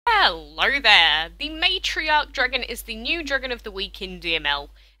Hello there! The Matriarch Dragon is the new Dragon of the Week in DML,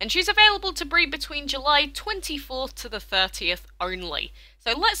 and she's available to breed between July 24th to the 30th only.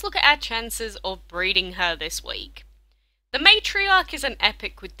 So let's look at our chances of breeding her this week. The Matriarch is an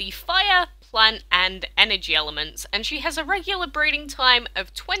epic with the fire, plant, and energy elements, and she has a regular breeding time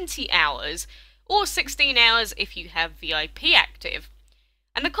of 20 hours, or 16 hours if you have VIP active.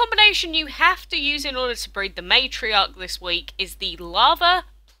 And the combination you have to use in order to breed the Matriarch this week is the Lava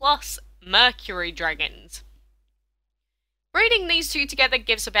plus Mercury dragons. Breeding these two together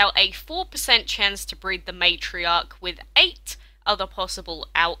gives about a 4% chance to breed the Matriarch with 8 other possible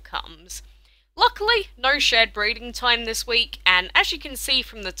outcomes. Luckily, no shared breeding time this week, and as you can see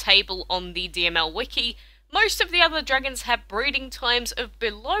from the table on the DML wiki, most of the other dragons have breeding times of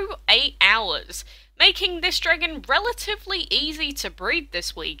below 8 hours, making this dragon relatively easy to breed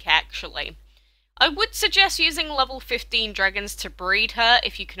this week actually. I would suggest using level 15 dragons to breed her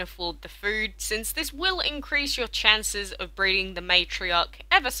if you can afford the food, since this will increase your chances of breeding the Matriarch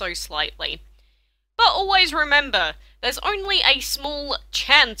ever so slightly. But always remember, there's only a small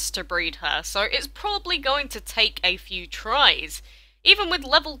chance to breed her, so it's probably going to take a few tries. Even with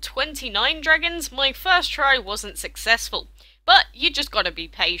level 29 dragons, my first try wasn't successful, but you just gotta be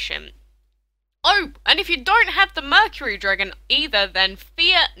patient. Oh, and if you don't have the Mercury dragon either, then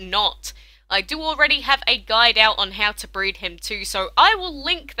fear not. I do already have a guide out on how to breed him too, so I will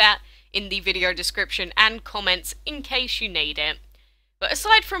link that in the video description and comments in case you need it. But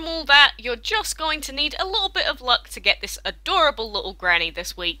aside from all that, you're just going to need a little bit of luck to get this adorable little granny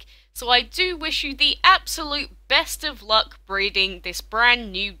this week, so I do wish you the absolute best of luck breeding this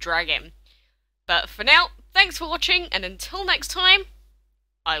brand new dragon. But for now, thanks for watching, and until next time,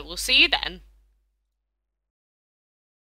 I will see you then.